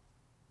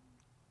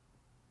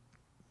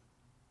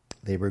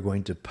 They were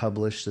going to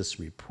publish this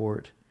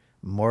report,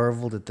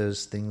 marveled at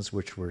those things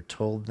which were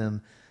told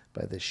them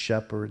by the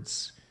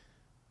shepherds.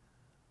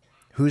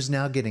 Who's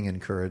now getting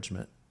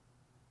encouragement?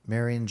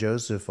 Mary and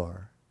Joseph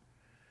are.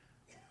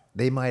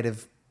 They might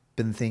have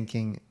been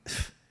thinking,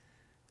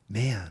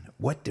 man,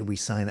 what did we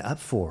sign up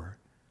for?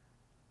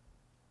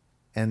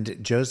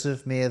 And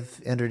Joseph may have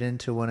entered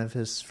into one of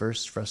his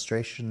first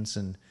frustrations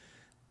in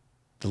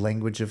the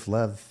language of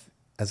love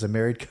as a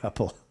married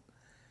couple.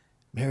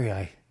 Mary,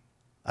 I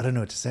don't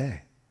know what to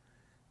say.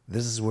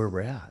 This is where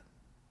we're at.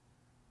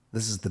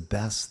 This is the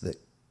best that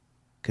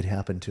could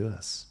happen to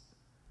us.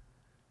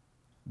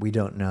 We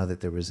don't know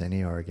that there was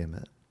any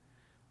argument,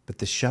 but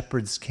the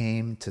shepherds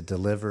came to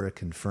deliver a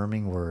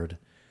confirming word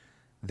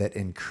that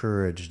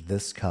encouraged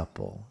this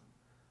couple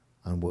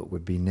on what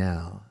would be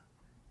now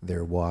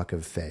their walk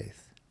of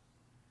faith.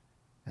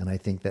 And I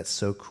think that's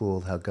so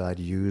cool how God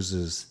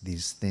uses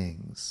these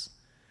things.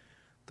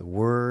 The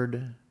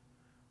word,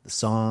 the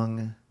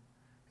song,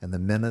 and the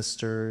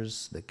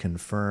ministers that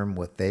confirm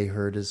what they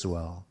heard as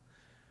well,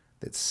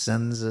 that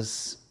sends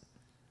us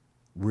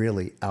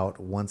really out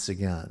once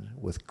again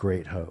with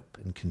great hope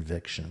and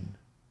conviction.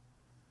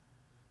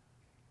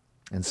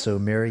 And so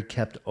Mary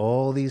kept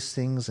all these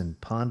things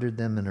and pondered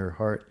them in her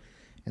heart.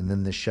 And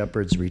then the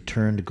shepherds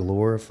returned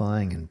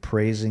glorifying and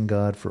praising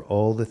God for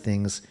all the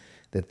things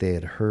that they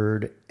had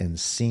heard and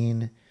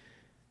seen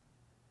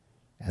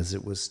as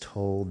it was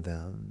told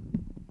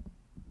them.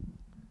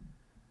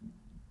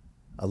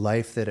 A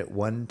life that at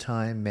one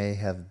time may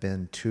have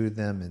been to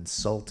them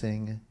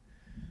insulting,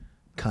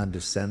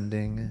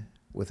 condescending,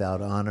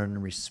 without honor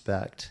and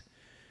respect,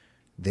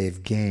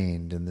 they've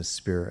gained in the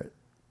Spirit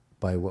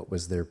by what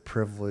was their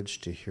privilege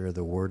to hear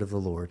the word of the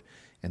Lord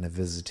and a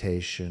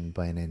visitation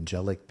by an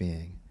angelic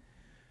being,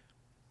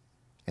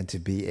 and to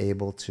be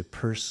able to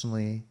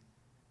personally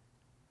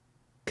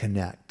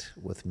connect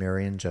with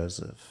Mary and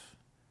Joseph,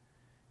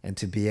 and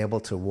to be able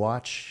to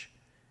watch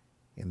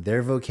in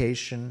their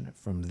vocation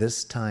from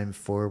this time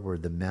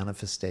forward the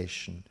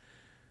manifestation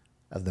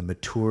of the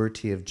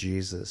maturity of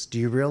Jesus. Do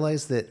you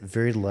realize that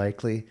very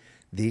likely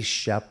these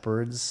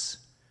shepherds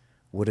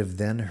would have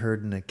then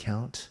heard an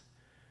account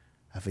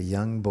of a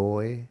young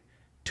boy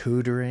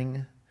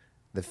tutoring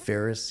the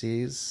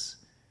Pharisees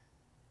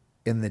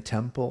in the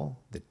temple,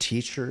 the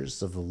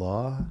teachers of the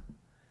law,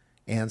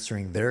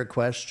 answering their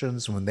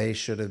questions when they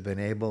should have been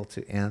able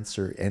to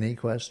answer any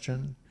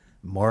question,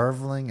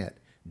 marveling at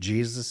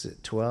Jesus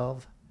at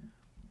 12,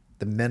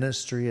 the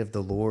ministry of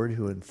the Lord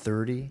who in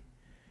 30,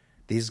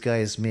 These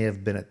guys may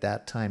have been at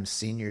that time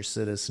senior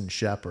citizen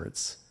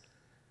shepherds,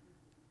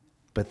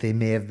 but they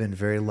may have been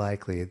very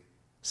likely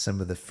some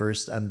of the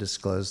first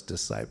undisclosed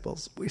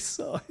disciples. We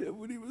saw him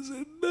when he was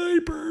in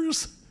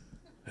diapers.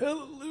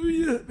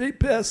 Hallelujah. They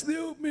passed the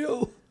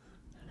oatmeal.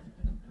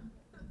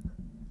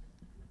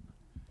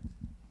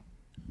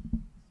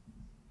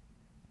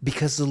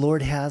 Because the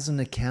Lord has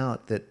an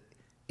account that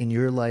in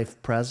your life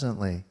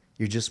presently,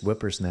 you're just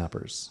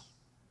whippersnappers.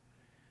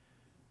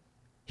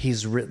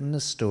 He's written a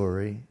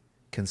story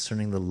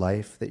concerning the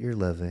life that you're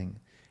living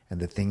and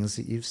the things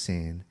that you've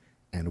seen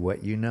and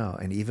what you know.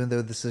 And even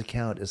though this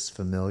account is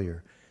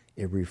familiar,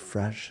 it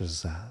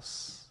refreshes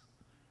us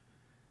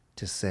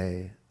to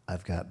say,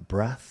 I've got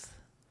breath,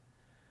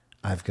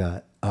 I've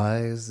got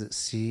eyes that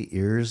see,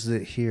 ears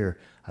that hear,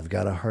 I've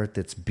got a heart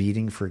that's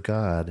beating for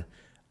God.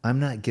 I'm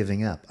not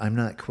giving up. I'm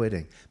not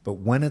quitting. But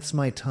when it's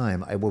my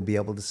time, I will be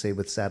able to say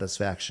with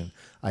satisfaction,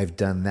 I've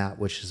done that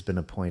which has been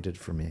appointed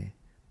for me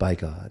by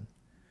God.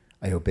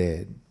 I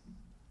obeyed.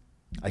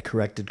 I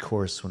corrected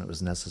course when it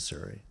was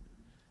necessary.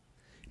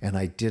 And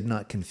I did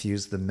not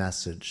confuse the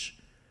message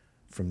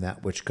from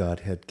that which God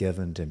had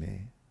given to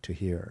me to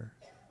hear.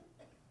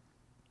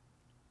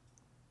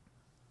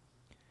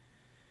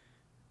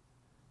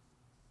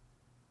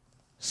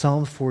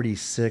 Psalm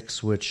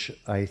 46, which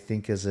I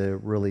think is a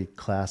really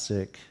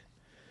classic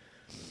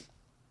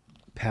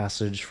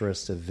passage for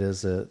us to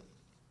visit,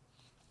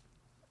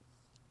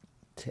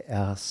 to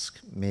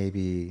ask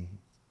maybe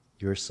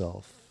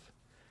yourself,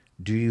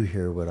 do you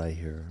hear what I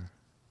hear?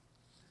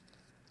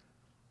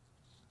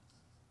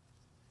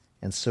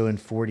 And so in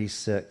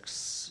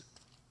 46,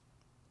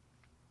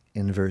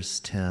 in verse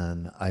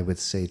 10, I would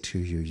say to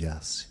you,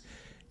 yes,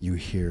 you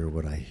hear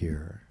what I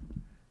hear.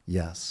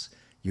 Yes,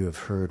 you have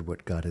heard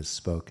what God has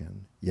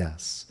spoken.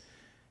 Yes,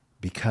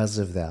 because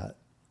of that,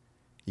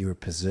 you are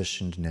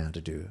positioned now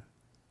to do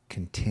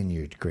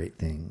continued great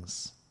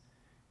things.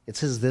 It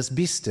says this,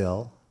 be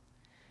still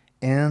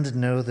and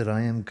know that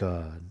I am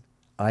God.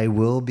 I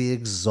will be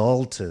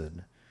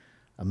exalted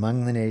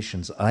among the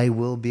nations. I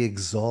will be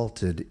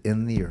exalted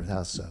in the earth.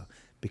 How so?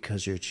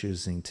 Because you're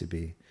choosing to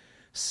be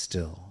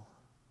still.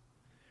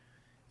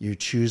 You're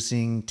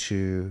choosing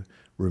to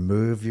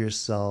remove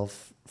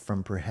yourself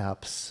from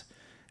perhaps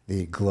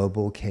the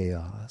global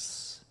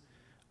chaos,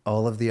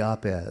 all of the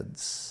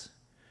op-eds,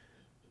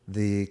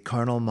 the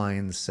carnal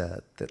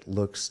mindset that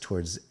looks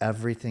towards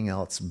everything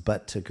else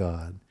but to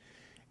God,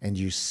 and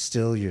you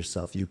still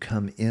yourself. You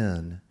come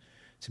in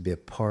to be a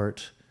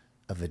part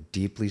of a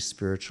deeply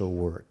spiritual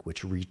work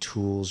which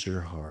retools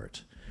your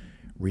heart,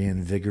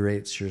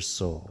 reinvigorates your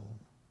soul.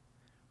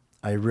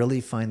 I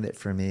really find that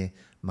for me,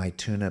 my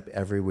tune-up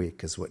every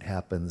week is what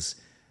happens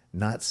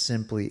not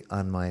simply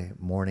on my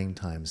morning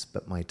times,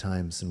 but my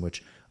times in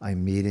which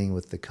I'm meeting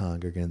with the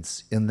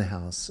congregants in the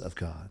house of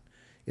God.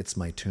 It's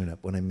my tune-up.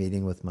 When I'm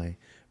meeting with my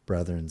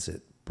brethren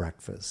at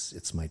breakfast,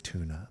 it's my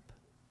tune-up.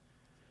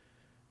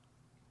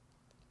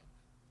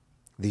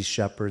 These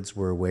shepherds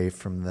were away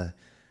from the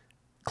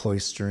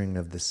cloistering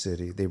of the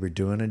city. They were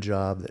doing a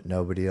job that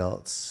nobody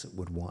else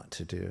would want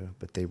to do,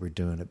 but they were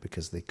doing it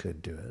because they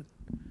could do it.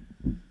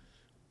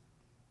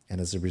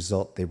 And as a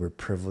result, they were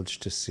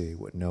privileged to see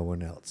what no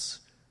one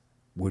else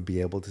would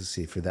be able to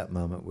see, for that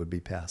moment would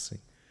be passing,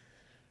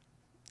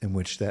 in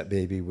which that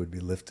baby would be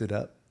lifted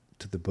up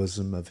to the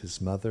bosom of his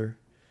mother,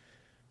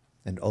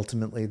 and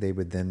ultimately they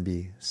would then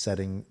be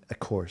setting a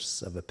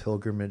course of a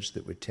pilgrimage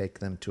that would take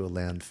them to a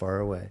land far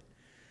away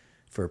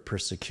for a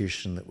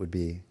persecution that would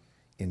be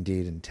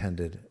indeed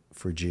intended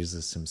for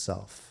Jesus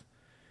himself.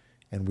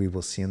 And we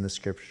will see in the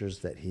scriptures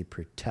that he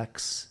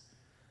protects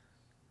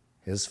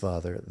his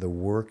Father, the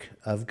work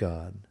of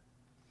God,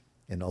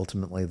 and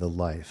ultimately the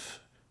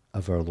life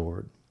of our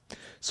Lord.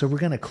 So we're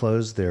going to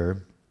close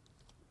there.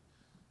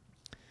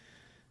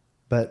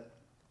 But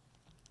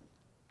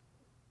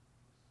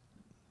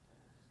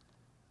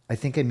I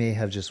think I may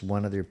have just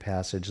one other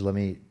passage. Let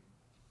me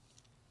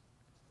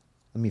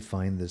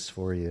find this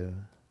for you.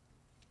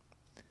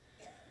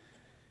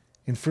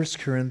 In 1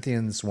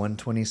 Corinthians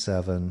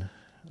 1:27,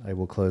 I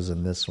will close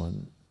on this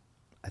one.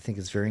 I think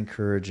it's very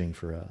encouraging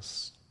for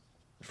us.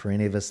 For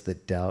any of us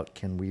that doubt,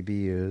 can we be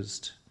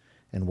used?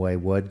 And why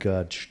would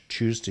God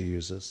choose to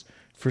use us?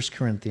 1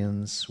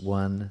 Corinthians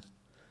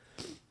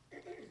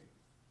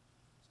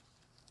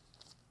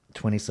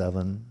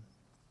 1:27.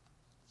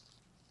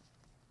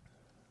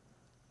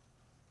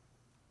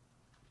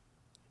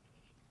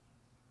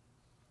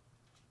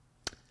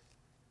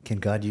 Can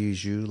God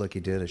use you like he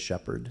did a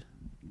shepherd?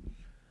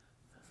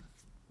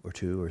 Or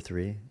two or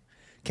three?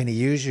 Can he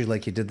use you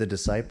like he did the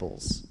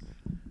disciples?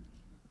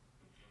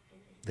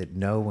 That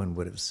no one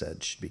would have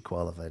said should be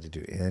qualified to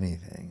do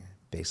anything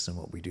based on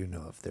what we do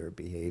know of their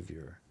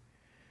behavior.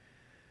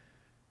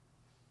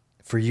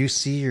 For you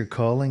see your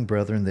calling,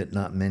 brethren, that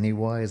not many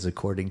wise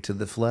according to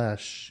the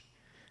flesh,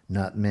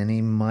 not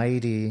many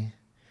mighty,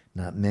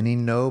 not many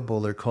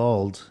noble are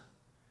called.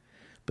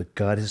 But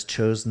God has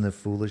chosen the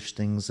foolish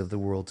things of the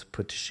world to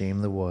put to shame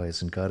the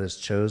wise, and God has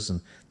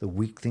chosen the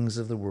weak things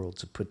of the world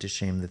to put to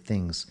shame the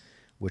things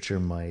which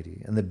are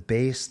mighty, and the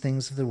base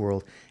things of the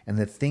world, and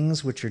the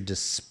things which are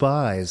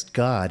despised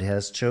God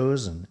has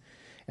chosen,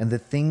 and the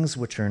things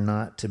which are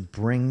not, to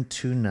bring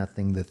to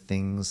nothing the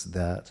things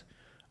that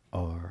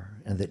are,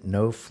 and that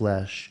no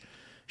flesh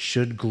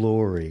should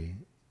glory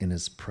in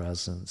his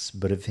presence,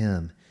 but of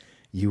him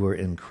you are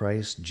in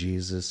Christ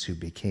Jesus, who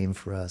became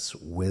for us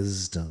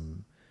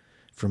wisdom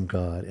from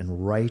God,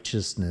 and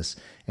righteousness,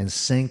 and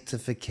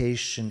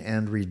sanctification,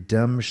 and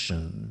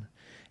redemption,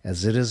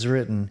 as it is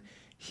written,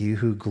 he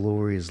who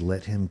glories,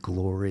 let him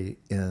glory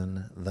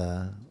in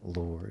the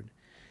Lord.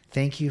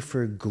 Thank you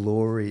for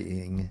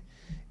glorying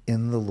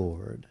in the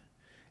Lord,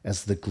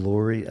 as the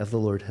glory of the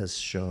Lord has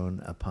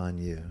shone upon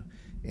you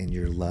in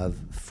your love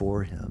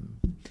for him.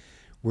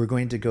 We're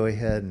going to go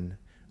ahead and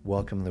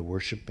welcome the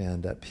worship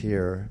band up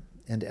here.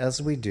 And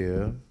as we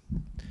do,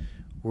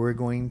 we're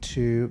going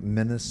to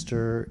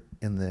minister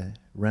in the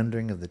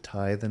rendering of the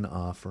tithe and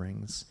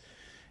offerings.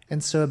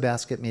 And so a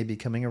basket may be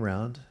coming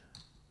around.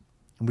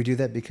 And we do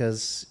that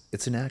because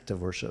it's an act of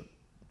worship.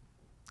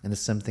 And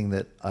it's something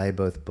that I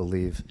both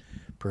believe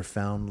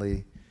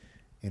profoundly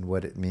in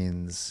what it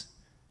means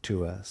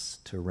to us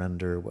to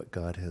render what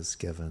God has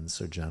given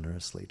so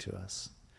generously to us.